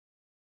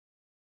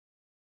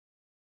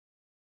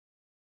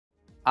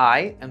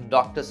I am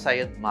Dr.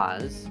 Syed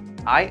Maaz.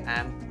 I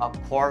am a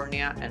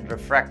cornea and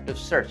refractive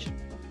surgeon.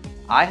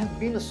 I have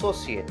been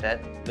associated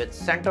with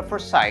Center for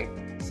Sight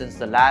since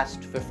the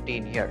last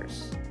 15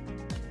 years.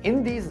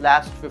 In these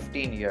last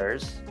 15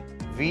 years,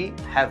 we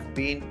have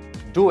been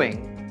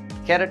doing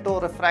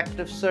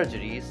keratorefractive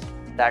surgeries,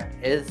 that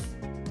is,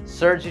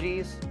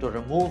 surgeries to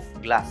remove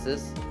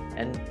glasses,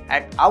 and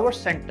at our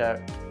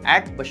center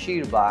at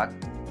Basheerbhag,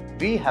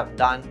 we have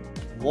done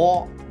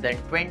more than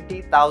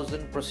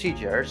 20,000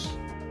 procedures,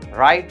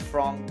 right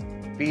from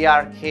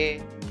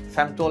PRK,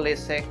 femto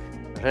Lasik,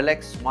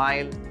 Relax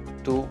Smile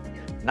to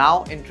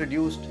now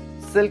introduced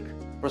silk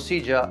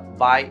procedure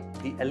by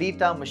the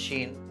Elita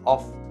machine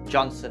of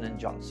Johnson &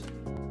 Johnson.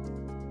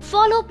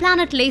 Follow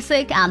Planet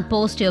Lasik and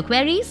post your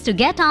queries to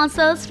get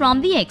answers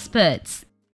from the experts.